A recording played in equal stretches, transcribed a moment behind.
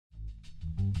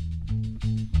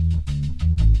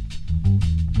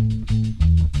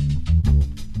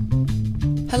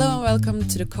welcome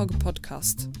to the COG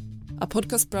podcast, a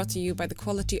podcast brought to you by the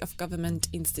Quality of Government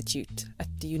Institute at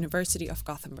the University of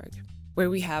Gothenburg, where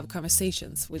we have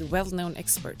conversations with well-known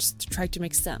experts to try to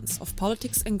make sense of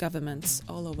politics and governments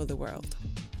all over the world.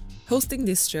 Hosting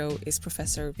this show is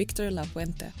Professor Victor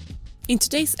Lapuente. In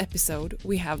today's episode,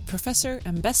 we have professor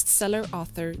and bestseller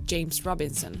author James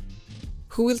Robinson,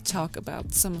 who will talk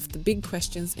about some of the big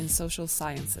questions in social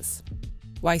sciences.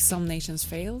 Why some nations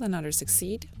fail and others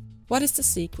succeed? What is the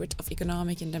secret of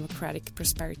economic and democratic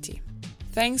prosperity?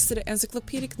 Thanks to the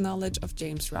encyclopedic knowledge of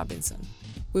James Robinson,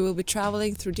 we will be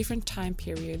traveling through different time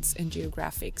periods and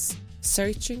geographics,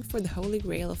 searching for the holy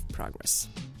grail of progress.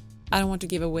 I don't want to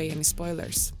give away any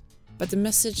spoilers, but the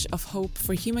message of hope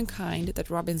for humankind that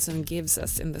Robinson gives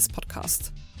us in this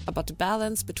podcast about the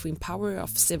balance between power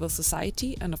of civil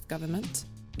society and of government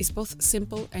is both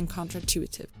simple and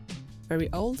counterintuitive, very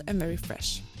old and very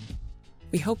fresh.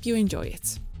 We hope you enjoy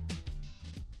it.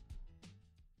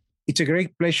 It's a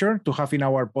great pleasure to have in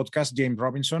our podcast James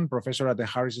Robinson, professor at the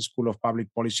Harris School of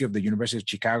Public Policy of the University of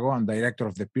Chicago and director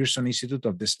of the Pearson Institute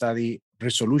of the Study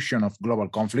Resolution of Global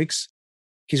Conflicts.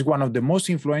 He's one of the most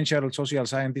influential social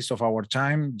scientists of our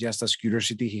time. Just as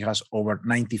curiosity, he has over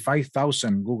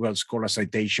 95,000 Google Scholar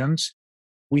citations,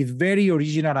 with very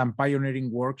original and pioneering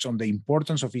works on the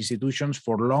importance of institutions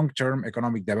for long-term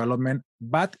economic development,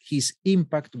 but his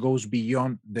impact goes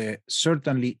beyond the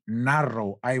certainly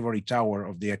narrow ivory tower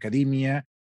of the academia.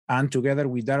 And together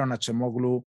with Daron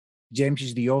Acemoglu, James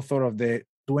is the author of the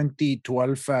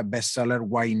 2012 bestseller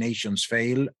Why Nations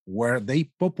Fail, where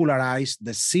they popularized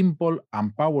the simple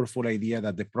and powerful idea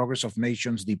that the progress of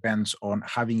nations depends on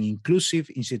having inclusive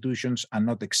institutions and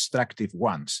not extractive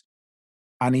ones.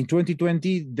 And in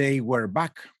 2020, they were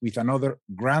back with another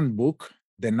grand book,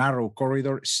 The Narrow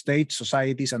Corridor, State,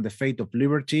 Societies, and the Fate of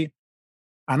Liberty.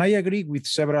 And I agree with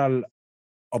several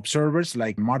observers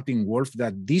like Martin Wolf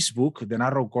that this book, The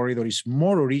Narrow Corridor, is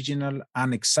more original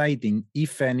and exciting,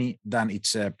 if any, than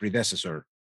its predecessor.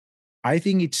 I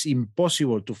think it's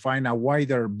impossible to find a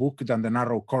wider book than The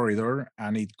Narrow Corridor,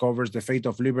 and it covers the fate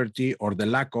of liberty or the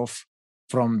lack of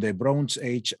from the Bronze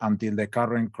Age until the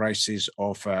current crisis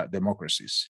of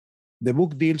democracies. The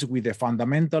book deals with the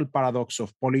fundamental paradox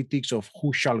of politics of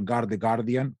who shall guard the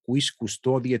guardian, quis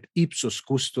custodiet ipsos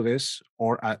custodes,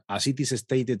 or as it is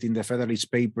stated in the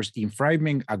Federalist Papers, in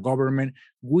framing a government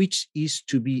which is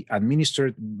to be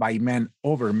administered by men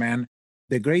over men.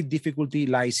 The great difficulty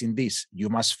lies in this. You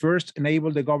must first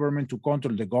enable the government to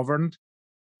control the governed,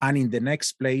 and in the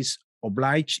next place,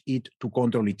 oblige it to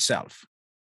control itself.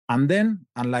 And then,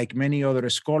 unlike many other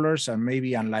scholars, and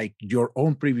maybe unlike your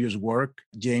own previous work,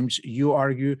 James, you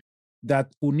argue that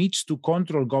who needs to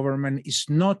control government is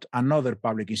not another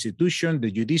public institution, the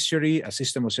judiciary, a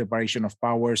system of separation of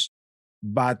powers,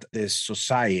 but the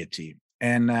society.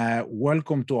 And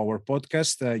welcome to our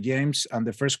podcast, James. And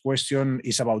the first question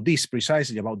is about this,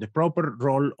 precisely about the proper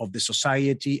role of the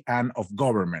society and of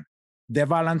government, the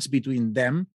balance between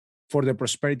them for the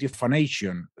prosperity of a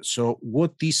nation. So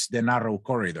what is the narrow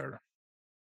corridor?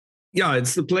 Yeah,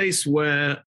 it's the place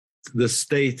where the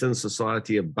state and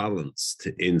society are balanced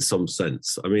in some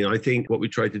sense. I mean, I think what we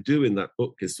try to do in that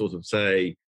book is sort of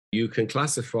say, you can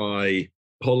classify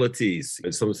polities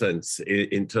in some sense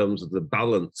in terms of the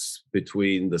balance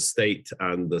between the state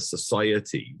and the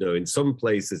society. You know, in some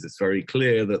places, it's very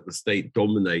clear that the state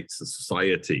dominates the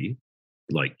society,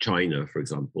 like China, for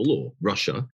example, or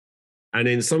Russia. And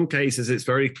in some cases, it's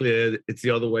very clear it's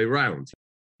the other way around.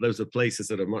 Those are places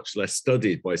that are much less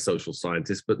studied by social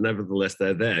scientists, but nevertheless,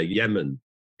 they're there. Yemen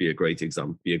be a great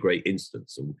example, be a great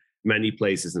instance. And many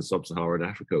places in sub-Saharan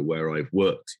Africa where I've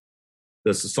worked,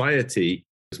 the society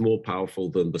is more powerful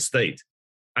than the state.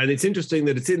 And it's interesting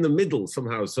that it's in the middle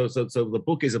somehow. So the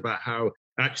book is about how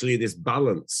actually this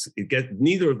balance,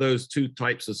 neither of those two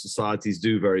types of societies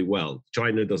do very well.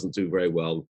 China doesn't do very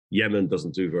well. Yemen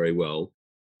doesn't do very well.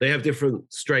 They have different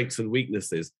strengths and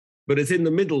weaknesses, but it's in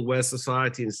the middle where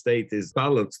society and state is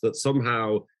balanced that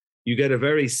somehow you get a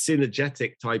very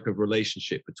synergetic type of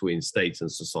relationship between state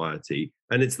and society.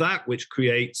 And it's that which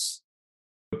creates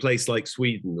a place like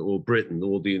Sweden or Britain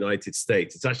or the United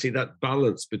States. It's actually that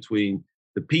balance between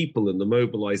the people and the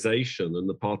mobilization and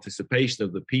the participation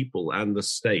of the people and the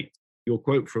state. Your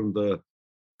quote from the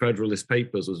Federalist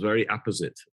Papers was very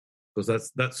apposite,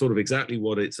 because that's sort of exactly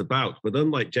what it's about. But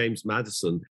unlike James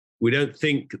Madison, we don't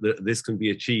think that this can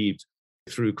be achieved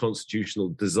through constitutional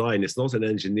design. It's not an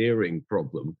engineering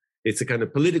problem. It's a kind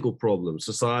of political problem.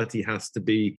 Society has to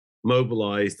be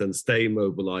mobilized and stay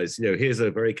mobilized. You know, here's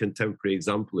a very contemporary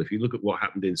example. If you look at what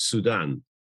happened in Sudan,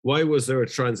 why was there a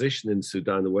transition in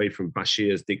Sudan away from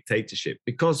Bashir's dictatorship?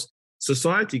 Because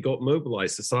society got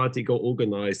mobilized, society got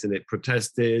organized, and it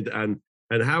protested. And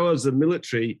how has the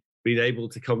military been able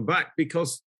to come back?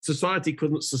 Because society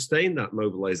couldn't sustain that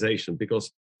mobilization,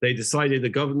 because they decided the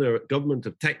government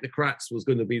of technocrats was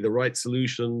going to be the right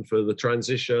solution for the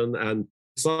transition, and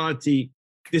society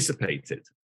dissipated.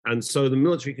 And so the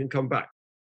military can come back.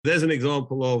 There's an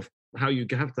example of how you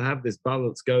have to have this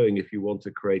balance going if you want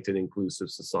to create an inclusive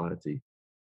society.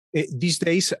 These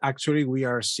days, actually, we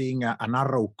are seeing a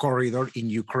narrow corridor in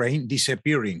Ukraine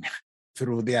disappearing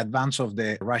through the advance of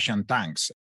the Russian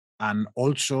tanks. And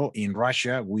also in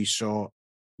Russia, we saw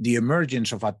the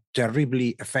emergence of a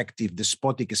terribly effective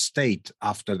despotic state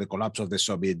after the collapse of the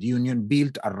Soviet Union,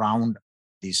 built around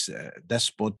this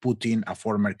despot Putin, a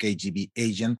former KGB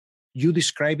agent. You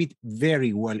describe it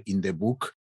very well in the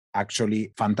book,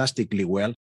 actually fantastically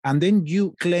well. And then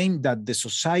you claim that the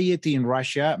society in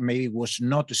Russia maybe was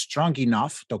not strong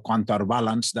enough to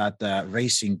counterbalance that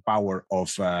rising power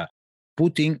of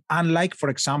Putin, unlike, for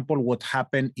example, what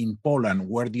happened in Poland,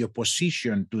 where the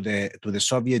opposition to the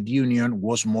Soviet Union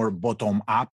was more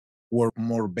bottom-up, or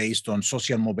more based on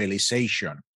social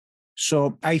mobilization.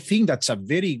 So I think that's a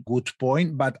very good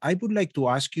point, but I would like to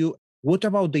ask you, what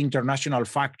about the international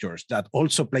factors that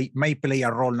also may play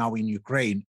a role now in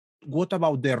Ukraine? What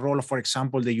about the role of, for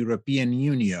example, the European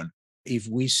Union? If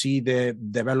we see the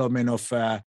development of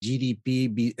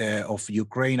GDP of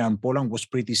Ukraine and Poland was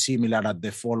pretty similar at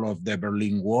the fall of the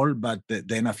Berlin Wall, but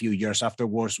then a few years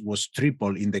afterwards was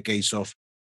triple in the case of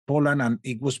Poland, and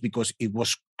it was because it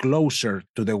was closer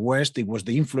to the West. It was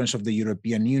the influence of the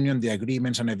European Union, the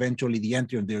agreements, and eventually the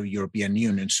entry of the European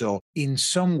Union. So in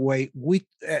some way,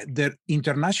 the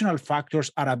international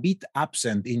factors are a bit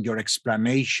absent in your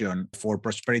explanation for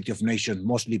prosperity of nations,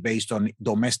 mostly based on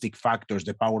domestic factors,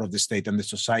 the power of the state and the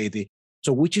society.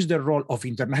 So which is the role of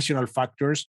international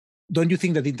factors? Don't you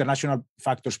think that international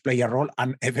factors play a role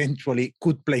and eventually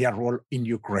could play a role in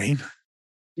Ukraine?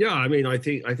 Yeah, I mean, I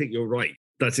think you're right.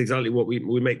 That's exactly what we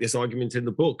make this argument in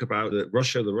the book about that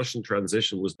the Russian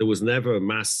transition there was never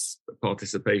mass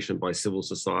participation by civil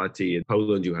society. In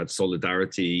Poland, you had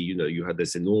solidarity, you had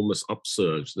this enormous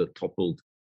upsurge that toppled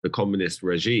the communist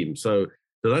regime. So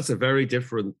that's a very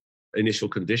different initial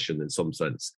condition in some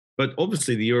sense. But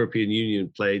obviously the European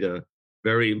Union played a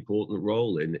very important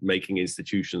role in making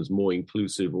institutions more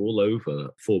inclusive all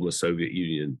over former Soviet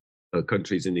Union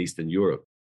countries in Eastern Europe.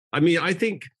 I mean, I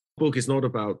think the book is not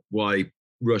about why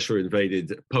Russia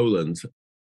invaded Poland.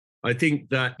 I think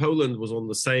that Poland was on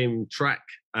the same track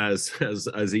as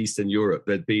Eastern Europe.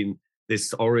 There'd been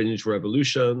this Orange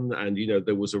Revolution, and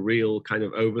there was a real kind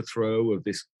of overthrow of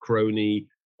this crony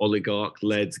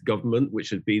oligarch-led government which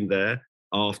had been there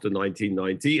after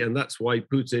 1990, and that's why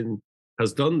Putin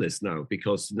has done this now,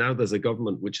 because now there's a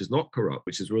government which is not corrupt,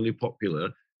 which is really popular,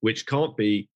 which can't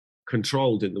be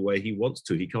controlled in the way he wants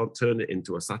to. He can't turn it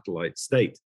into a satellite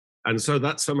state. And so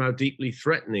that's somehow deeply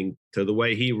threatening to the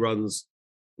way he runs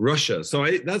Russia. So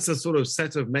that's a sort of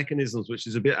set of mechanisms which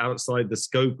is a bit outside the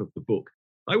scope of the book.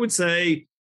 I would say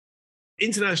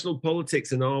international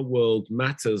politics in our world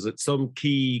matters at some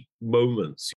key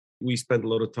moments. We spend a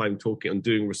lot of time talking and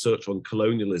doing research on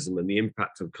colonialism and the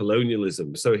impact of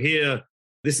colonialism. So here,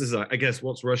 this is, I guess,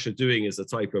 what's Russia doing is a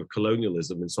type of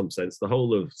colonialism in some sense. The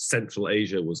whole of Central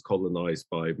Asia was colonized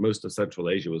most of Central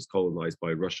Asia was colonized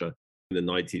by Russia in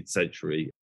the 19th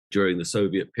century during the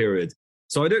Soviet period.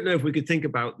 So I don't know if we could think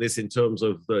about this in terms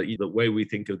of the way we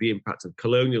think of the impact of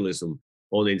colonialism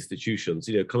on institutions.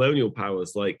 Colonial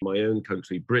powers like my own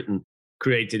country, Britain,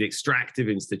 created extractive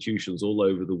institutions all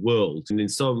over the world. And in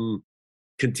some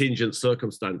contingent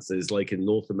circumstances, like in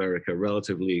North America,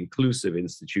 relatively inclusive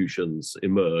institutions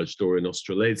emerged, or in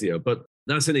Australasia. But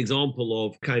that's an example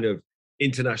of kind of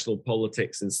international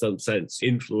politics in some sense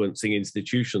influencing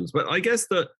institutions. But I guess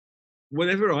that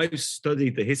whenever I've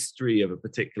studied the history of a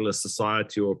particular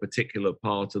society or a particular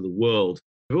part of the world,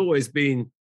 I've always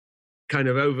been kind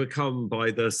of overcome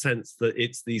by the sense that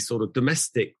it's these sort of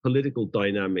domestic political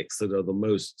dynamics that are the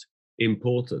most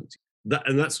important.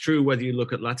 And that's true whether you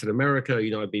look at Latin America.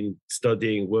 I've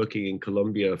been working in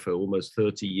Colombia for almost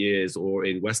 30 years, or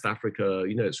in West Africa.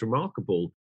 It's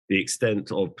remarkable the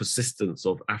extent of persistence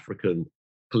of African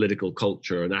political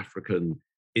culture and African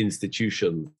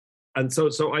institutions. And so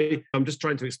I'm just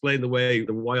trying to explain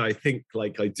why I think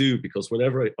like I do, because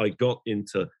whenever I got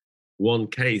into one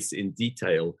case in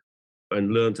detail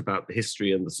and learned about the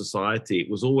history and the society, it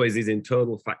was always these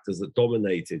internal factors that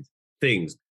dominated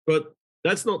things. But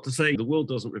that's not to say the world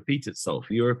doesn't repeat itself.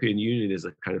 The European Union is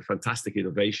a kind of fantastic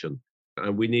innovation,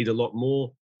 and we need a lot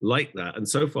more like that. And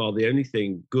so far, the only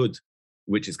thing good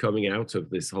which is coming out of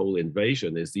this whole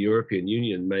invasion is the European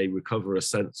Union may recover a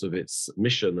sense of its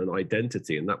mission and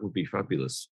identity, and that would be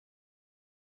fabulous.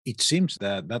 It seems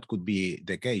that that could be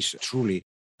the case, truly.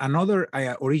 Another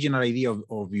original idea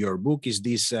of your book is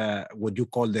this, what you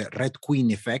call the Red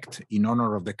Queen effect, in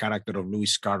honor of the character of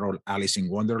Lewis Carroll, Alice in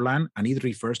Wonderland. And it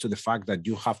refers to the fact that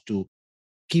you have to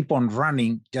keep on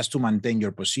running just to maintain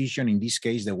your position. In this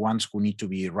case, the ones who need to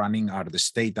be running are the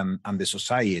state and the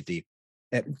society.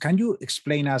 Can you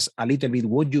explain us a little bit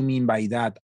what you mean by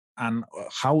that and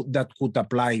how that could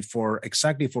apply for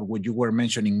exactly for what you were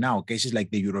mentioning now, cases like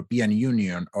the European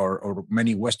Union or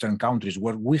many Western countries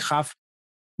where we have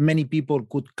many people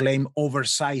could claim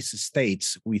oversized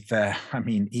states with,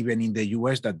 even in the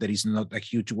US that there is not a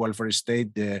huge welfare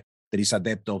state, there is a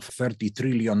debt of $30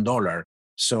 trillion.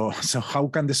 So how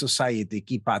can the society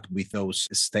keep up with those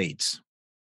states?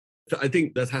 I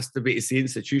think that has to be, it's the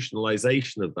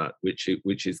institutionalization of that,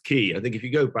 which is key. I think if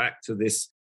you go back to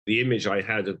the image I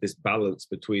had of this balance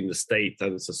between the state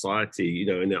and society,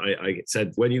 and I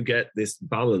said, when you get this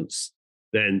balance,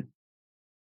 then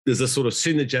there's a sort of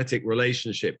synergetic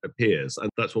relationship appears.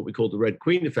 And that's what we call the Red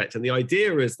Queen effect. And the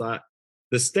idea is that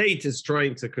the state is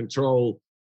trying to control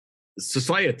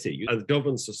society and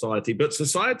govern society, but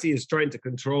society is trying to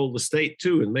control the state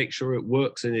too and make sure it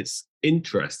works in its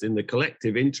interest, in the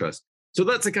collective interest. So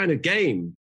that's a kind of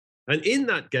game. And in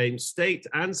that game, state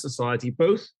and society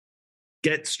both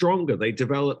get stronger. They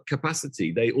develop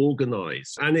capacity, they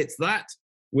organize. And it's that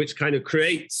which kind of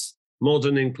creates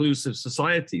modern inclusive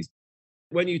societies.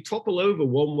 When you topple over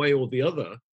one way or the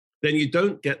other, then you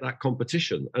don't get that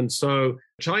competition. And so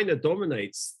China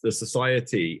dominates the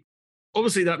society.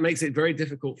 Obviously, that makes it very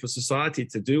difficult for society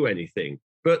to do anything.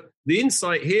 But the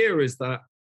insight here is that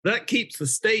keeps the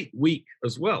state weak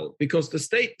as well, because the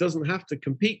state doesn't have to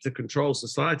compete to control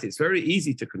society. It's very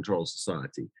easy to control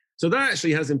society. So that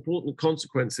actually has important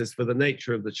consequences for the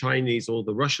nature of the Chinese or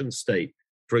the Russian state,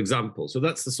 for example. So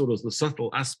that's the sort of the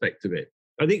subtle aspect of it.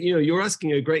 I think, you're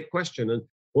asking a great question. And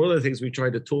one of the things we try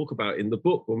to talk about in the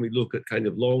book when we look at kind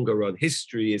of longer run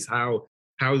history is how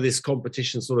this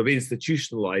competition sort of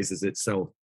institutionalizes itself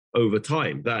over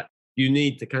time, that you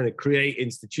need to kind of create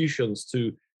institutions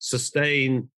to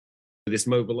sustain this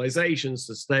mobilization,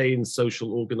 sustain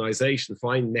social organization,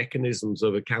 find mechanisms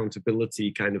of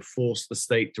accountability, kind of force the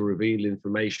state to reveal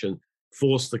information,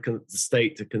 force the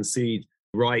state to concede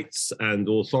rights and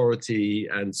authority.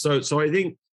 And so I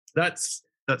think that's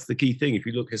the key thing. If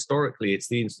you look historically, it's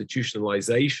the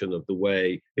institutionalization of the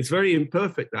way. It's very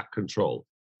imperfect, that control,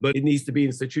 but it needs to be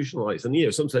institutionalized. And,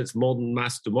 in some sense, modern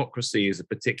mass democracy is a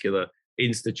particular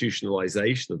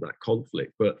institutionalization of that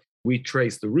conflict. But we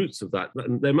trace the roots of that,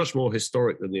 and they're much more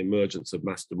historic than the emergence of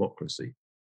mass democracy.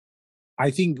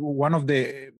 I think one of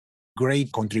the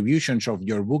great contributions of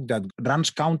your book that runs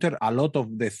counter a lot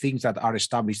of the things that are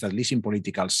established, at least in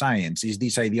political science, is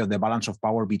this idea of the balance of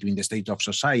power between the state of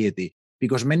society.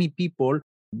 Because many people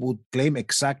would claim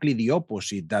exactly the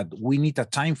opposite, that we need a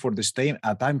time for the state,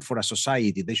 a time for a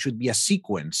society. There should be a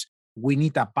sequence. We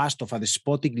need a past of a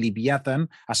despotic Leviathan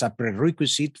as a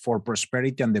prerequisite for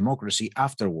prosperity and democracy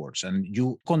afterwards. And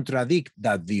you contradict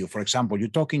that view. For example, you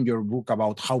talk in your book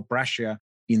about how Prussia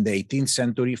in the 18th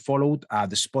century followed a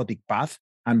despotic path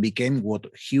and became what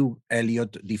Hugh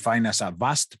Eliot defined as a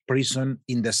vast prison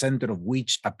in the center of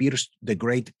which appears the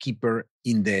great keeper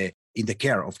in the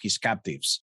care of his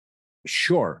captives.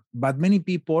 Sure, but many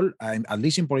people, at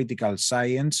least in political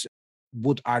science,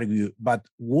 would argue, but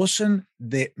wasn't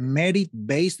the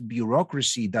merit-based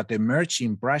bureaucracy that emerged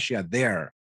in Prussia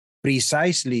there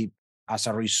precisely as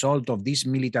a result of these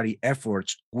military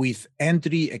efforts with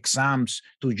entry exams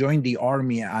to join the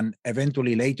army and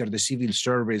eventually later the civil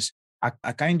service,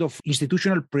 a kind of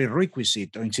institutional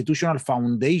prerequisite or institutional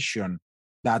foundation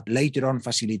that later on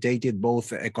facilitated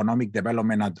both economic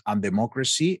development and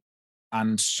democracy?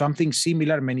 And something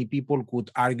similar, many people could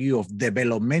argue, of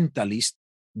developmentalist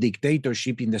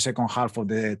dictatorship in the second half of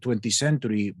the 20th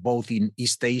century, both in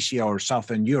East Asia or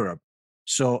Southern Europe.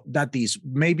 So that is,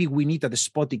 maybe we need a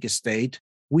despotic state.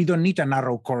 We don't need a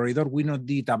narrow corridor. We don't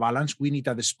need a balance. We need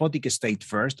a despotic state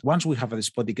first. Once we have a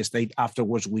despotic state,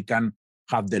 afterwards we can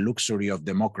have the luxury of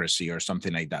democracy or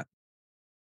something like that.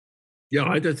 Yeah,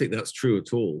 I don't think that's true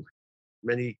at all.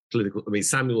 Many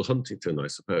Samuel Huntington, I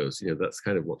suppose, that's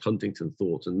kind of what Huntington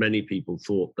thought. And many people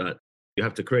thought that you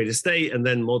have to create a state and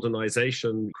then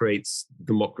modernization creates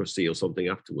democracy or something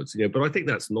afterwards. But I think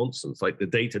that's nonsense. Like, the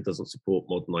data doesn't support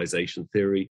modernization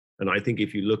theory. And I think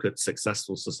if you look at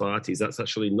successful societies, that's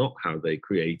actually not how they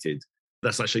created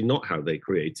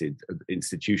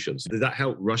institutions. Did that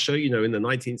help Russia? In the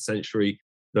 19th century,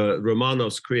 the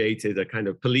Romanovs created a kind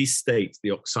of police state, the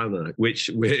Oksana,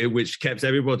 which kept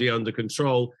everybody under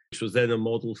control, which was then a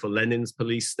model for Lenin's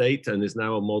police state and is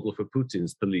now a model for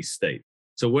Putin's police state.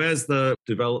 So where's the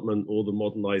development or the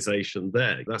modernization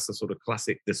there? That's a sort of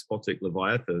classic despotic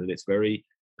Leviathan, and it's very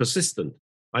persistent.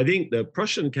 I think the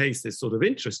Prussian case is sort of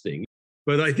interesting,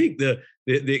 but I think the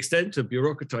extent of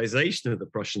bureaucratization of the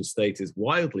Prussian state is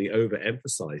wildly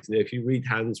overemphasized. If you read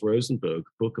Hans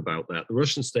Rosenberg's book about that, the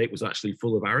Russian state was actually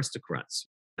full of aristocrats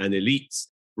and elites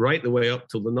right the way up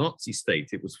to the Nazi state.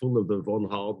 It was full of the von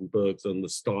Hardenbergs and the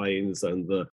Steins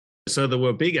so there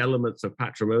were big elements of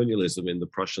patrimonialism in the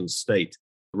Prussian state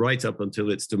right up until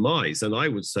its demise. And I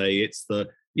would say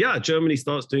Germany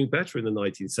starts doing better in the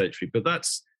 19th century, but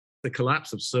that's the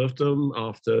collapse of serfdom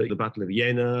after the Battle of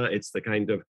Jena. It's the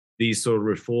kind of these sort of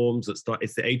reforms that start.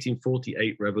 It's the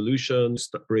 1848 revolution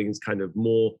that brings kind of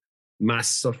more mass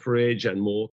suffrage and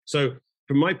more. So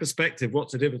from my perspective,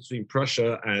 what's the difference between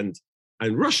Prussia and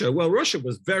Russia? Well, Russia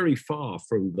was very far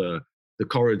from the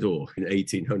corridor in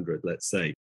 1800, let's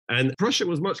say. And Prussia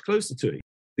was much closer to it.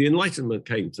 The Enlightenment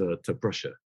came to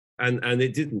Prussia, and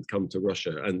it didn't come to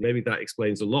Russia. And maybe that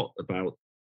explains a lot about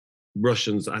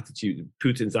Russians' attitude,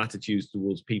 Putin's attitudes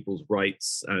towards people's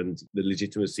rights and the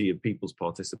legitimacy of people's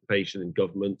participation in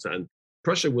government. And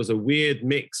Prussia was a weird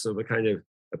mix of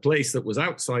a place that was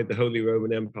outside the Holy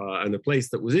Roman Empire and a place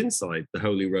that was inside the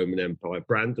Holy Roman Empire,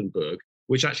 Brandenburg,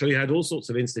 which actually had all sorts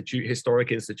of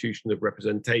historic institution of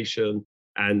representation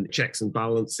and checks and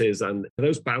balances, and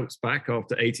those bounced back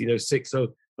after 1806.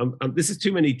 So this is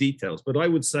too many details, but I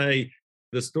would say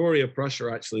the story of Prussia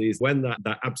actually is when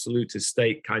that absolutist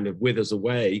state kind of withers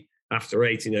away after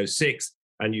 1806,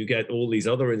 and you get all these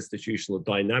other institutional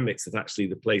dynamics that actually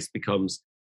the place becomes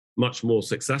much more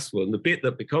successful. And the bit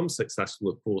that becomes successful,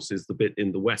 of course, is the bit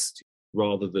in the West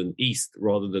rather than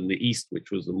the East,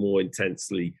 which was the more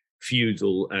intensely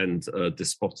feudal and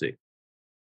despotic.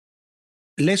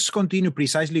 Let's continue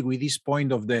precisely with this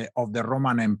point of the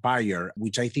Roman Empire,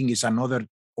 which I think is another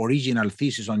original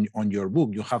thesis on your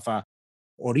book. You have a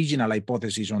original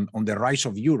hypothesis on the rise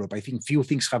of Europe. I think few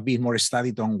things have been more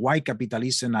studied on why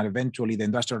capitalism and eventually the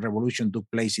Industrial Revolution took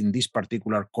place in this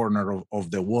particular corner of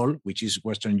the world, which is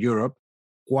Western Europe.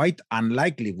 Quite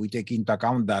unlikely if we take into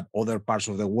account that other parts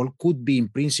of the world could be in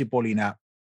principle in a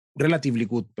relatively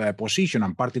good position,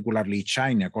 and particularly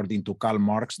China. According to Karl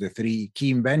Marx, the three key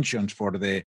inventions for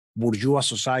the bourgeois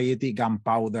society,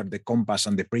 gunpowder, the compass,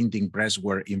 and the printing press,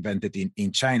 were invented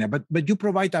in China. But you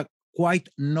provide a quite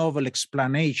novel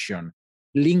explanation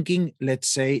linking, let's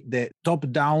say, the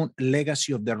top-down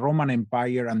legacy of the Roman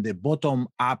Empire and the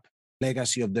bottom-up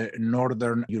legacy of the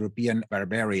Northern European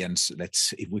barbarians,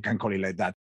 if we can call it like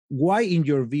that. Why, in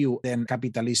your view, then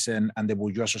capitalism and the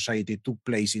bourgeois society took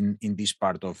place in this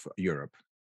part of Europe?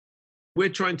 We're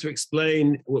trying to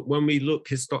explain when we look,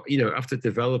 after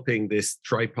developing this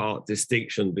tripart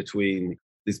distinction between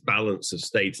this balance of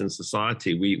state and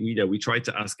society, we try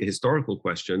to ask a historical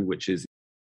question, which is,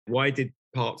 why did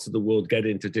parts of the world get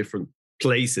into different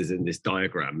places in this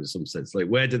diagram in some sense? Like,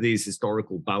 where do these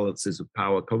historical balances of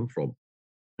power come from?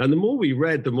 And the more we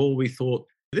read, the more we thought,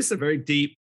 this is a very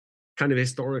deep kind of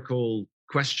historical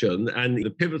question. And the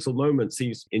pivotal moment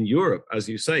seems in Europe, as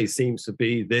you say, seems to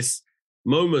be this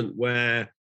moment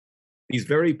where these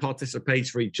very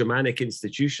participatory Germanic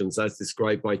institutions, as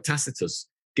described by Tacitus,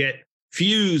 get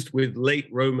fused with late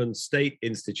Roman state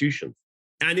institutions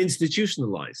and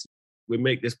institutionalized. We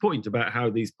make this point about how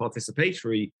these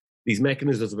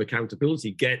mechanisms of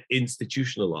accountability get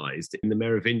institutionalized in the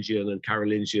Merovingian and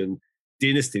Carolingian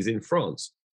dynasties in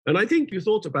France. And I think you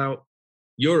thought about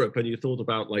Europe and you thought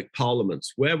about like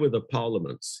parliaments. Where were the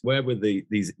parliaments? Where were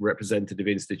these representative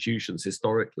institutions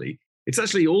historically? It's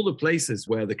actually all the places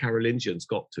where the Carolingians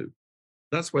got to.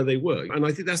 That's where they were. And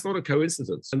I think that's not a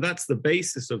coincidence. And that's the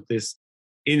basis of this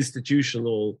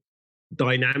institutional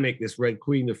dynamic, this Red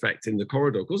Queen effect in the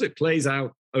corridor. Of course, it plays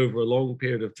out over a long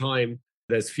period of time.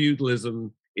 There's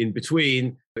feudalism in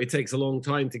between. It takes a long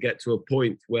time to get to a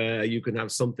point where you can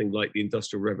have something like the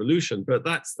Industrial Revolution. But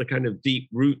that's the kind of deep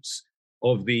roots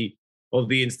of the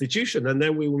institution. And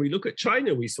then when we look at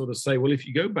China, we sort of say, well, if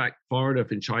you go back far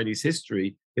enough in Chinese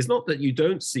history, it's not that you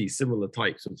don't see similar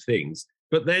types of things,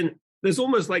 but then there's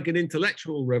almost like an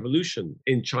intellectual revolution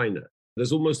in China.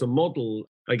 There's almost a model,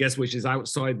 I guess, which is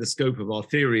outside the scope of our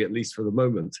theory, at least for the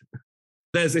moment.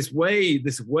 There's this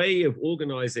way of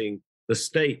organizing the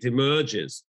state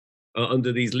emerges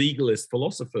under these legalist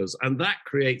philosophers, and that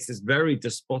creates this very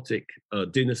despotic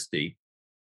dynasty.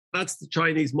 That's the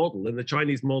Chinese model, and the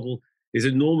Chinese model is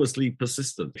enormously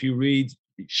persistent. If you read,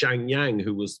 Shang Yang,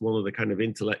 who was one of the kind of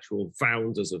intellectual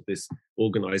founders of this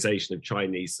organization of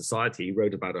Chinese society. He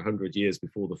wrote about 100 years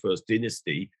before the first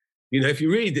dynasty. You know, if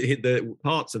you read the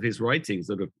parts of his writings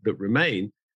that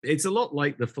remain, it's a lot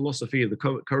like the philosophy of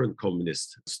the current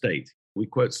communist state. We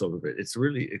quote some of it. It's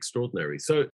really extraordinary.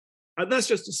 So, and that's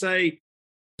just to say,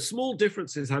 small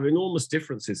differences have enormous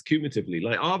differences cumulatively.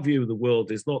 Like our view of the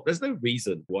world is not, there's no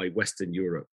reason why Western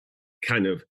Europe kind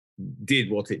of did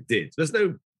what it did. There's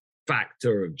no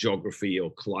factor of geography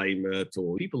or climate,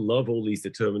 or people love all these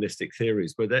deterministic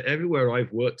theories, but everywhere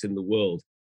I've worked in the world,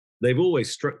 they've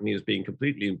always struck me as being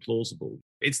completely implausible.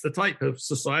 It's the type of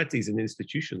societies and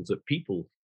institutions that people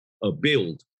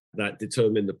build that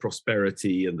determine the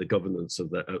prosperity and the governance of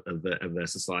their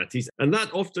societies. And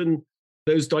that often,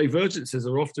 those divergences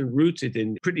are often rooted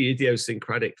in pretty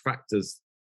idiosyncratic factors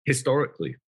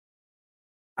historically.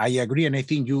 I agree, and I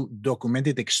think you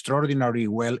documented extraordinarily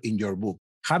well in your book.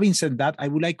 Having said that, I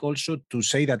would like also to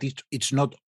say that it's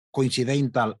not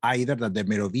coincidental either that the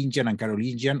Merovingian and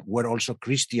Carolingian were also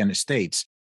Christian states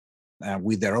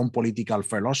with their own political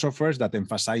philosophers that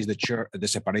emphasize the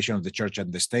separation of the church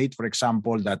and the state. For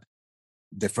example, that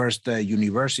the first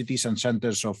universities and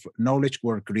centers of knowledge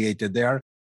were created there.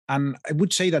 And I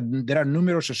would say that there are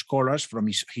numerous scholars, from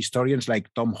historians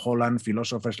like Tom Holland,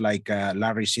 philosophers like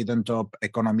Larry Siedentop,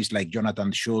 economists like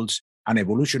Jonathan Schultz, and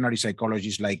evolutionary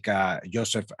psychologists like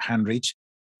Joseph Henrich,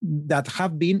 that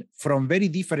have been, from very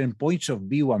different points of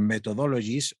view and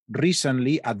methodologies,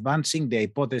 recently advancing the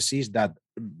hypothesis that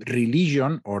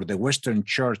religion, or the Western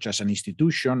church as an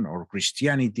institution, or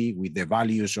Christianity with the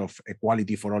values of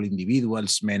equality for all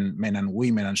individuals, men and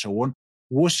women, and so on,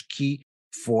 was key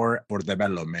for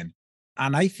development.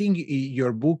 And I think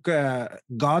your book,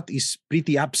 God is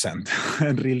pretty absent,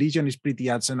 and religion is pretty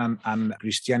absent, and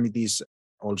Christianity is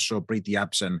also pretty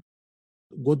absent.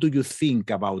 What do you think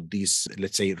about these,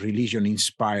 let's say,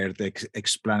 religion-inspired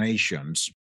explanations?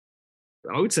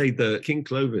 I would say that King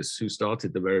Clovis, who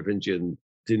started the Merovingian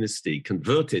dynasty,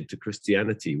 converted to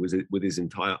Christianity with his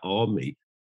entire army.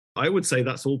 I would say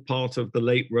that's all part of the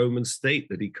late Roman state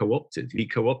that he co-opted. He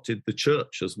co-opted the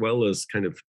church as well as kind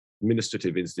of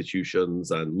administrative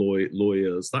institutions and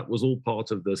lawyers. That was all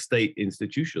part of the state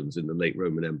institutions in the late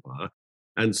Roman Empire.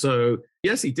 And so,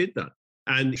 yes, he did that.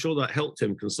 And I'm sure that helped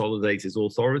him consolidate his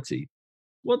authority.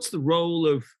 What's the role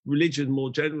of religion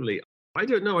more generally? I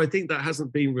don't know. I think that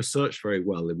hasn't been researched very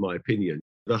well, in my opinion.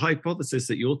 The hypothesis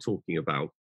that you're talking about,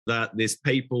 that this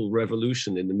papal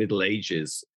revolution in the Middle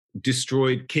Ages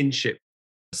destroyed kinship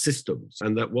systems,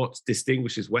 and that what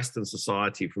distinguishes Western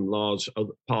society from large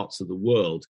other parts of the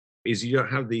world is you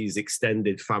don't have these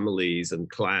extended families and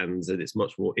clans, and it's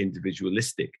much more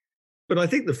individualistic. But I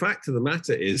think the fact of the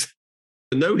matter is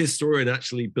no historian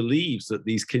actually believes that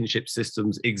these kinship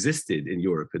systems existed in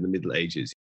Europe in the Middle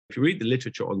Ages. If you read the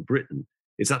literature on Britain,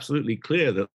 it's absolutely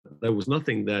clear that there was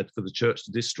nothing there for the church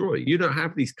to destroy. You don't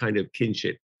have these kind of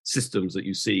kinship systems that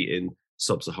you see in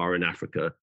sub-Saharan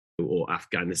Africa or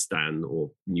Afghanistan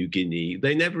or New Guinea.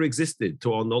 They never existed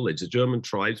to our knowledge. The German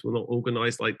tribes were not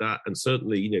organized like that. And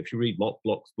certainly, if you read Mott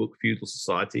Bloch's book, Feudal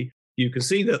Society, you can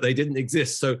see that they didn't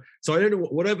exist. So I don't know,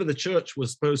 whatever the church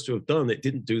was supposed to have done, it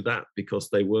didn't do that because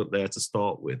they weren't there to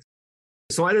start with.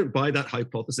 So I don't buy that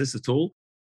hypothesis at all.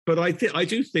 But I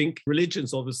do think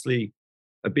religion's obviously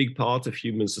a big part of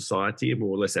human society,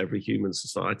 more or less every human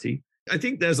society. I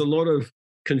think there's a lot of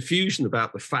confusion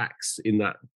about the facts in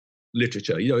that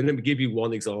literature. Let me give you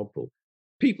one example.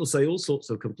 People say all sorts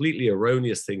of completely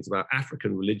erroneous things about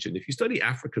African religion. If you study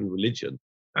African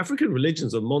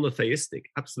religions are monotheistic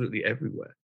absolutely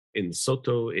everywhere. In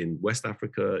Lesotho, in West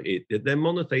Africa, they're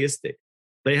monotheistic.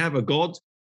 They have a God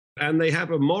and they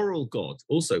have a moral God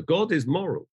also. God is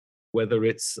moral, whether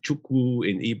it's Chukwu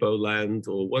in Igbo land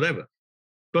or whatever.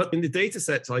 But in the data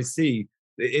sets I see,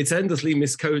 it's endlessly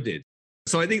miscoded.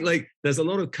 So I think there's a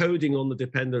lot of coding on the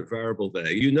dependent variable there.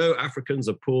 Africans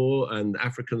are poor and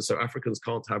Africans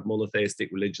can't have monotheistic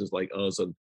religions like us,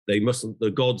 and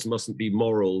the gods mustn't be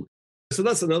moral. So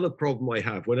that's another problem I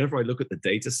have. Whenever I look at the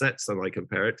data sets and I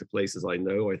compare it to places I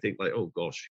know, I think oh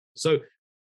gosh. So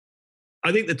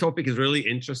I think the topic is really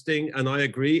interesting, and I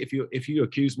agree. If you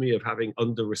accuse me of having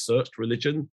under-researched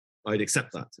religion, I'd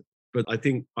accept that. But I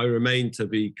think I remain to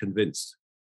be convinced.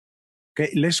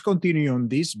 Okay, let's continue on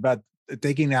this, but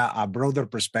taking a broader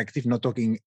perspective, not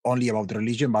talking only about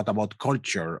religion, but about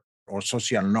culture or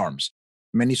social norms.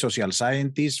 Many social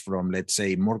scientists, from, let's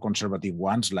say, more conservative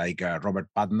ones like Robert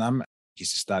Putnam,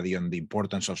 his study on the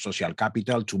importance of social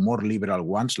capital, to more liberal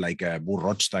ones like Burr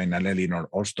Rothstein and Elinor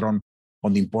Ostrom,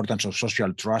 on the importance of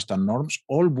social trust and norms,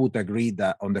 all would agree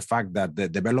that on the fact that the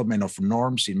development of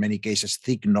norms, in many cases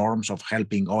thick norms of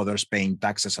helping others, paying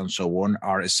taxes and so on,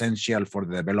 are essential for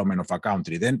the development of a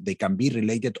country. Then they can be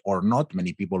related or not.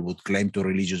 Many people would claim to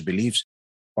religious beliefs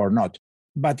or not.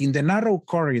 But in the narrow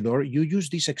corridor, you use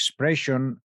this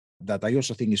expression that I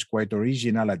also think is quite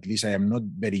original, at least I am not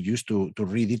very used to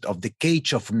read it, of the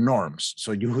cage of norms.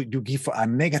 So you give a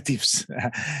negative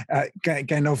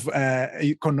kind of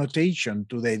connotation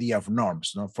to the idea of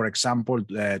norms. No? For example,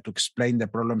 to explain the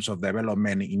problems of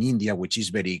development in India, which is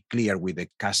very clear with the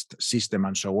caste system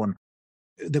and so on.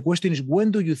 The question is,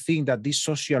 when do you think that these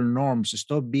social norms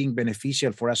stop being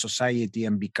beneficial for a society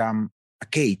and become a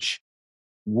cage?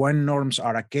 When norms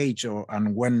are a cage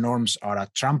and when norms are a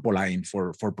trampoline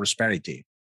for prosperity?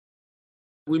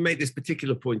 We make this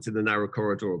particular point in the narrow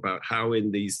corridor about how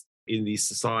in these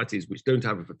societies which don't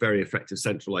have very effective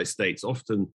centralized states,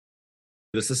 often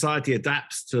the society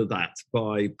adapts to that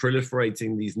by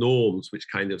proliferating these norms which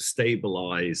kind of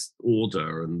stabilize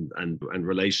order and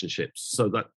relationships.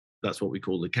 So that's what we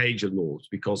call the cage of norms,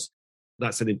 because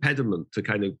that's an impediment to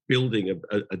kind of building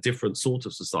a different sort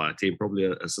of society, and probably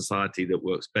a society that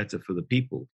works better for the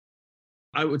people.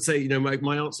 I would say,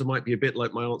 my answer might be a bit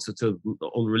like my answer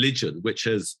on religion, which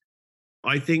is,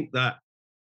 I think that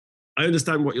I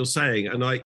understand what you're saying,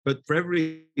 but for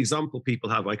every example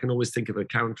people have, I can always think of a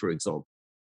counterexample.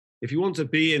 If you want to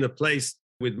be in a place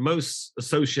with most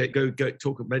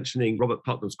mentioning Robert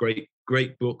Putnam's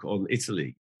great book on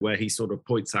Italy, where he sort of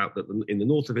points out that in the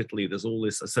north of Italy, there's all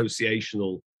this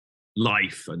associational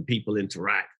life and people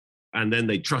interact and then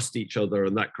they trust each other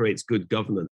and that creates good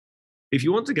governance. If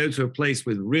you want to go to a place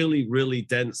with really, really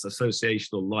dense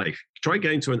associational life, try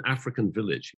going to an African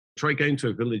village. Try going to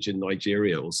a village in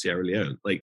Nigeria or Sierra Leone.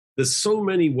 There's so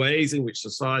many ways in which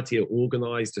society are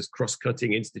organized as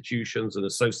cross-cutting institutions and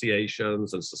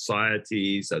associations and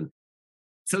societies. And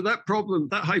so that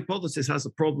hypothesis has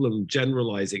a problem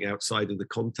generalizing outside of the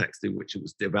context in which it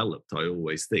was developed, I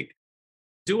always think.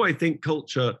 Do I think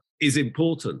culture is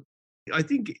important? I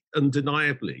think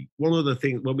undeniably, one of the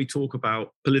things when we talk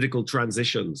about political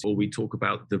transitions or we talk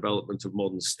about the development of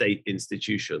modern state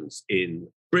institutions in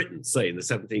Britain, say in the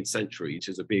 17th century, which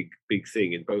is a big, big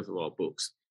thing in both of our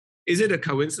books, is it a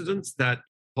coincidence that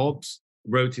Hobbes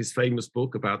wrote his famous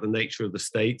book about the nature of the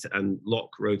state and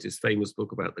Locke wrote his famous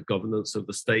book about the governance of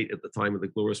the state at the time of the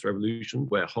Glorious Revolution,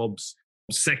 where Hobbes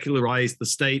secularized the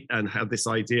state and had this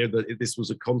idea that this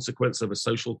was a consequence of a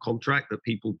social contract that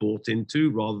people bought into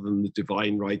rather than the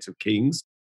divine right of kings?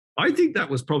 I think that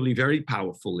was probably very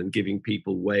powerful in giving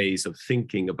people ways of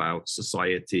thinking about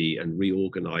society and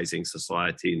reorganizing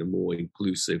society in a more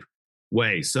inclusive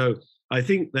way. So I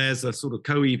think there's a sort of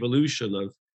co-evolution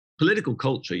of political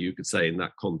culture, you could say, in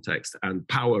that context, and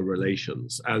power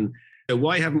relations. And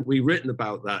why haven't we written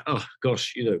about that? Oh,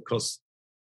 gosh, because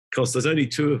there's only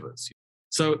two of us.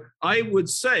 So I would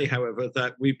say, however,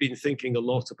 that we've been thinking a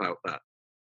lot about that.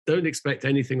 Don't expect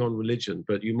anything on religion,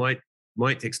 but you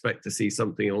might expect to see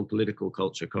something on political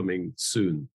culture coming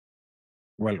soon.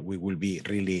 Well, we will be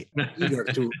really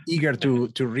eager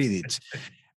to read it.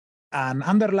 An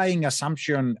underlying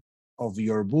assumption of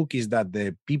your book is that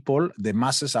the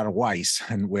masses are wise,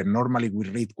 and where normally we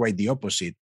read quite the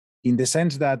opposite, in the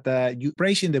sense that you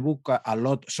praise in the book a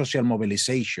lot social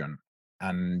mobilization.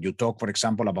 And you talk, for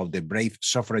example, about the brave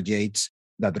suffragettes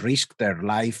that risked their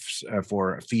lives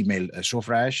for female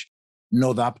suffrage.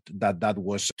 No doubt that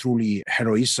was truly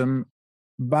heroism.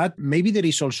 But maybe there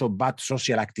is also bad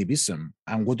social activism.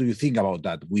 And what do you think about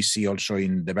that? We see also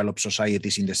in developed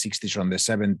societies in the 60s or the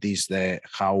 70s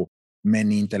how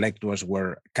many intellectuals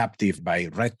were captive by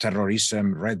red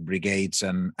terrorism, red brigades,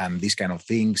 and these kind of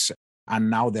things.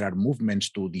 And now there are movements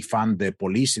to defund the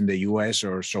police in the US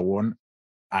or so on.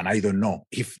 And I don't know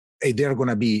if they're going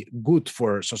to be good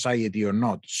for society or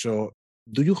not. So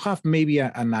do you have maybe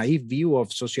a naive view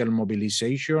of social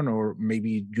mobilization, or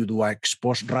maybe you do a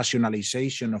exposed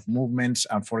rationalization of movements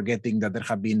and forgetting that there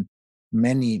have been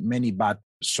many, many bad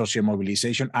social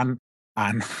mobilization? And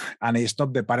I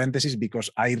stop the parenthesis because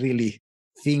I really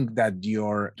think that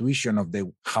your tuition of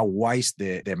how wise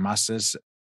the masses, I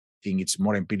think it's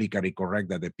more empirically correct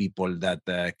that the people that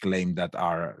claim that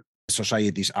our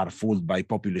societies are fooled by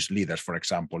populist leaders, for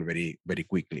example, very, very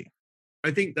quickly.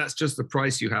 I think that's just the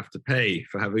price you have to pay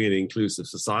for having an inclusive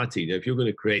society. If you're going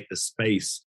to create the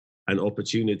space and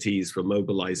opportunities for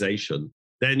mobilization,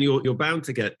 then you're bound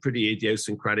to get pretty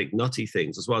idiosyncratic, nutty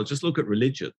things as well. Just look at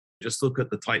religion. Just look at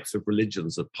the types of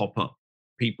religions that pop up.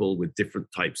 People with different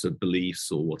types of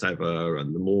beliefs or whatever,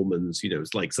 and the Mormons,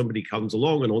 it's like somebody comes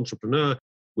along, an entrepreneur,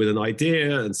 with an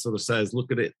idea and sort of says,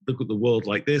 look at the world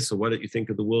like this, or why don't you think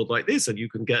of the world like this? And you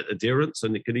can get adherence,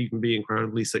 and it can even be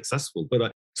incredibly successful.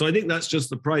 But so I think that's just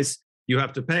the price you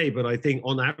have to pay. But I think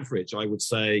on average, I would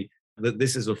say that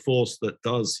this is a force that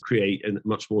does create a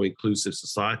much more inclusive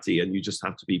society, and you just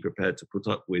have to be prepared to put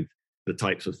up with the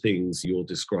types of things you're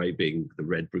describing, the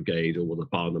Red Brigade or the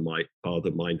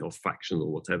Baader-Meinhof faction or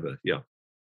whatever. Yeah.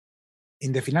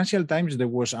 In the Financial Times, there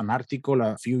was an article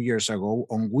a few years ago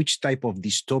on which type of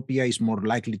dystopia is more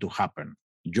likely to happen.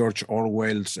 George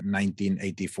Orwell's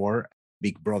 1984,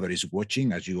 Big Brother is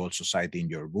watching, as you also cite in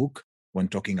your book, when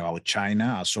talking about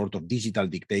China, a sort of digital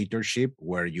dictatorship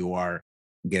where you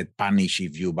get punished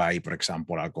if you buy, for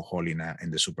example, alcohol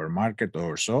in the supermarket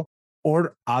or so.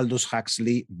 Or Aldous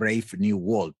Huxley, Brave New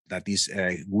World, that is,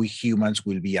 we humans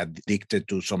will be addicted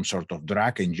to some sort of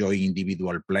drug, enjoying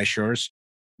individual pleasures,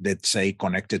 that say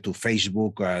connected to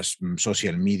Facebook,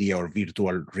 social media, or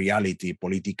virtual reality,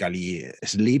 politically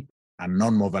asleep and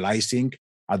non-mobilizing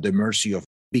at the mercy of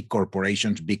big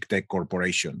corporations, big tech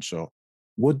corporations. So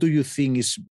what do you think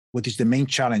what is the main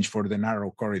challenge for the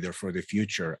narrow corridor for the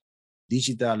future?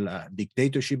 Digital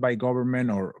dictatorship by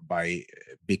government or by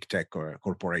big tech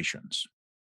corporations?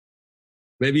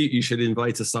 Maybe you should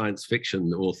invite a science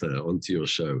fiction author onto your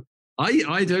show.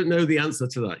 I don't know the answer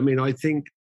to that. I mean, I think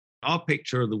our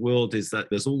picture of the world is that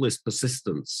there's all this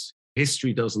persistence.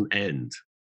 History doesn't end.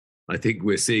 I think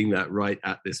we're seeing that right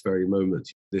at this very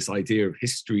moment. This idea of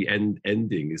history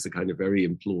ending is a kind of very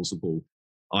implausible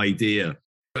idea.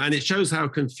 And it shows how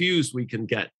confused we can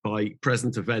get by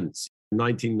present events. In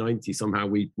 1990, somehow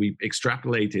we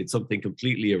extrapolated something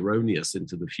completely erroneous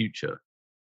into the future.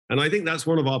 And I think that's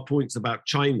one of our points about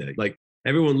China. Like,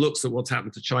 everyone looks at what's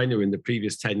happened to China in the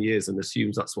previous 10 years and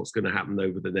assumes that's what's going to happen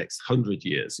over the next 100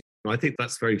 years. I think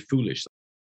that's very foolish.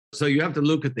 So you have to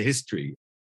look at the history.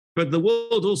 But the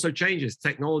world also changes.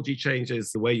 Technology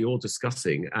changes the way you're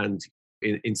discussing, and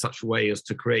in such a way as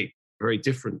to create very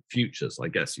different futures, I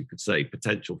guess you could say,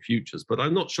 potential futures. But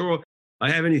I'm not sure I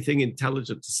have anything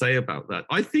intelligent to say about that.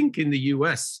 I think in the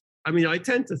US, I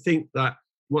tend to think that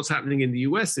what's happening in the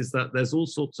US is that there's all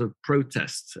sorts of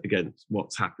protests against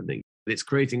what's happening. It's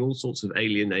creating all sorts of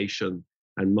alienation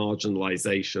and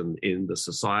marginalization in the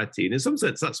society. And in some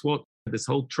sense, that's what this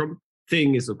whole Trump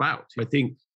thing is about. I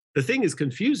think the thing is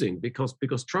confusing because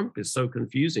Trump is so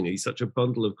confusing. He's such a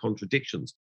bundle of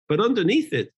contradictions. But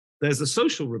underneath it, there's a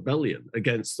social rebellion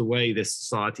against the way this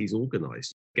society is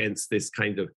organized, against this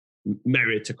kind of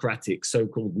meritocratic,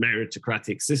 so-called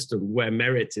meritocratic system where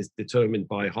merit is determined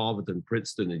by Harvard and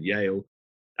Princeton and Yale,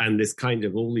 and this kind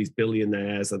of all these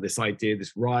billionaires and this idea,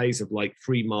 this rise of like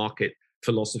free market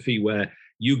philosophy where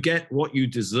you get what you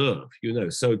deserve,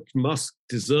 so Musk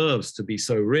deserves to be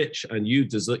so rich and you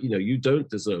don't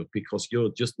deserve because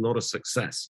you're just not a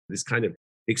success. This kind of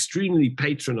extremely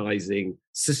patronizing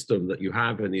system that you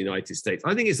have in the United States.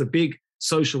 I think it's a big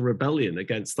social rebellion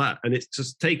against that. And it's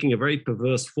just taking a very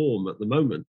perverse form at the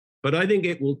moment. But I think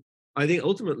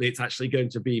ultimately it's actually going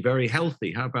to be very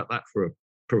healthy. How about that for a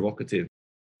provocative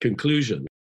conclusion?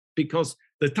 Because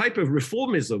the type of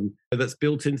reformism that's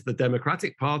built into the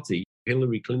Democratic Party,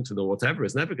 Hillary Clinton or whatever,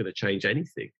 is never going to change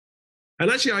anything.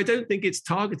 And actually, I don't think it's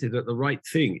targeted at the right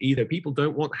thing either. People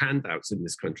don't want handouts in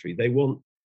this country. They want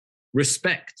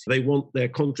respect. They want their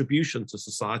contribution to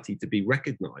society to be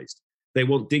recognized. They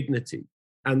want dignity.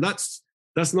 And that's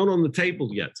not on the table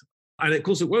yet. And of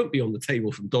course, it won't be on the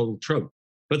table from Donald Trump.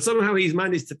 But somehow he's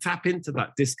managed to tap into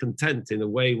that discontent in a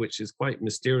way which is quite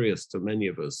mysterious to many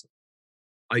of us.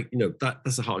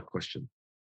 That's a hard question.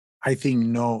 I think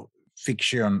no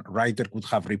fiction writer could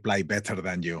have replied better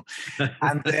than you.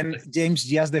 And then, James,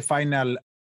 just the final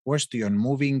question,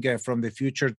 moving from the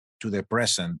future to the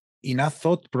present. In a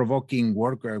thought-provoking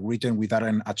work written with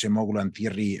Aaron Acemoglu and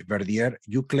Thierry Verdier,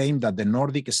 you claim that the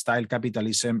Nordic-style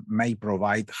capitalism may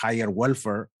provide higher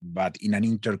welfare, but in an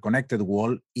interconnected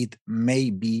world, it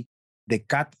may be the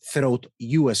cutthroat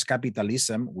US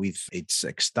capitalism with its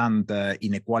extant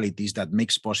inequalities that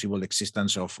makes possible the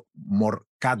existence of more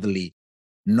cuddly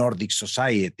Nordic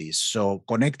societies. So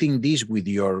connecting this with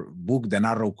your book, The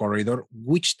Narrow Corridor,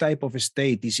 which type of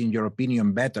state is, in your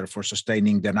opinion, better for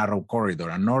sustaining the narrow corridor?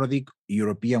 A Nordic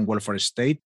European welfare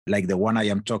state, like the one I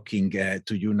am talking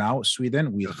to you now,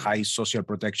 Sweden, with high social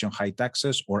protection, high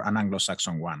taxes, or an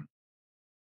Anglo-Saxon one?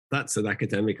 That's an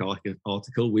academic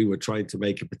article. We were trying to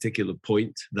make a particular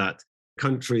point that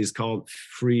countries can't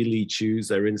freely choose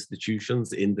their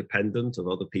institutions independent of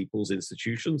other people's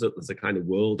institutions, that there's a kind of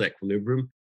world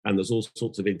equilibrium and there's all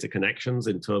sorts of interconnections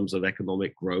in terms of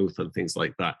economic growth and things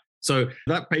like that. So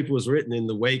that paper was written in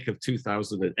the wake of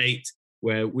 2008.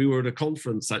 where we were at a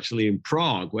conference actually in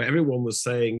Prague, where everyone was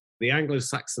saying the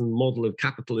Anglo-Saxon model of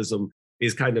capitalism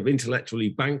is kind of intellectually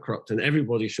bankrupt and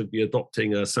everybody should be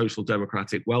adopting a social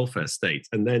democratic welfare state.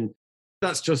 And then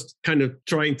that's just kind of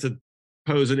trying to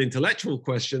pose an intellectual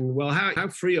question. Well, how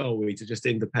free are we to just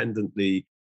independently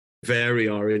vary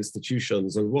our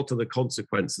institutions, and what are the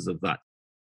consequences of that?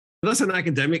 That's an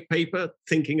academic paper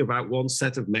thinking about one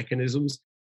set of mechanisms.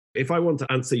 If I want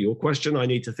to answer your question, I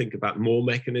need to think about more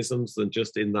mechanisms than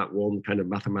just in that one kind of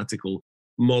mathematical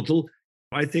model.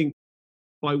 I think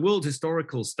by world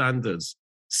historical standards,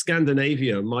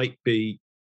 Scandinavia might be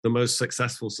the most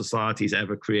successful societies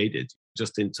ever created,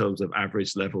 just in terms of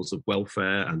average levels of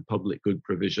welfare and public good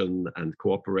provision and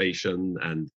cooperation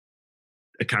and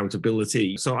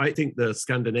accountability. So I think the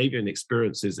Scandinavian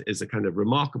experience is a kind of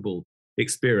remarkable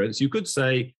experience. You could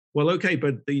say, well, okay,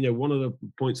 but one of the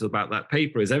points about that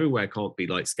paper is everywhere can't be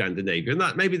like Scandinavia.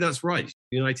 And maybe that's right.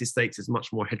 The United States is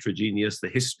much more heterogeneous. The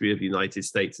history of the United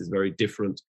States is very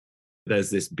different. There's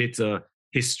this bitter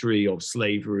history of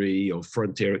slavery, of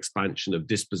frontier expansion, of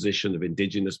dispossession of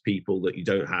indigenous people that you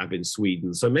don't have in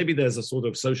Sweden. So maybe there's a sort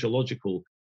of sociological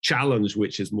challenge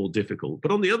which is more difficult.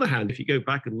 But on the other hand, if you go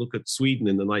back and look at Sweden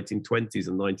in the 1920s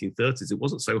and 1930s, it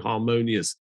wasn't so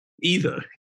harmonious either.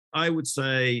 I would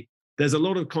say there's a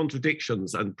lot of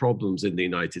contradictions and problems in the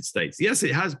United States. Yes,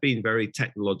 it has been very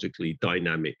technologically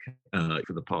dynamic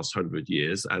for the past 100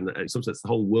 years. And in some sense, the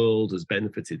whole world has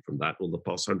benefited from that. Or the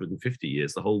past 150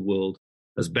 years, the whole world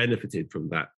has benefited from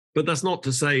that. But that's not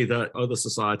to say that other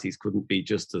societies couldn't be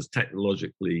just as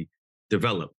technologically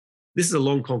developed. This is a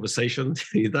long conversation.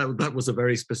 That was a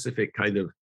very specific kind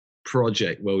of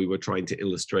project where we were trying to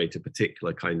illustrate a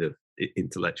particular kind of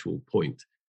intellectual point.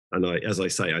 And as I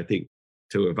say, I think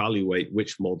to evaluate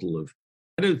which model of,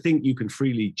 I don't think you can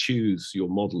freely choose your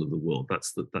model of the world.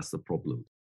 That's the problem.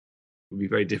 It would be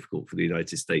very difficult for the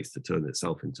United States to turn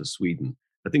itself into Sweden.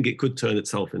 I think it could turn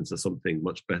itself into something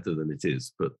much better than it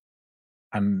is,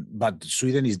 but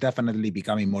Sweden is definitely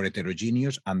becoming more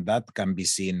heterogeneous, and that can be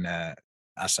seen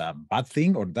as a bad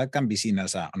thing, or that can be seen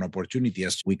as an opportunity,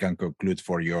 as we can conclude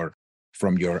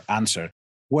from your answer.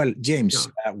 Well, James,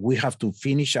 we have to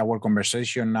finish our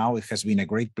conversation now. It has been a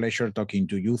great pleasure talking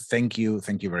to you. Thank you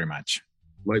very much.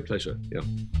 My pleasure. Yeah.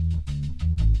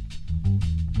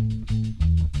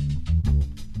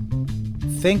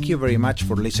 Thank you very much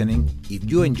for listening. If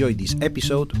you enjoyed this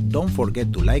episode, don't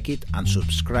forget to like it and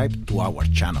subscribe to our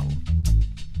channel.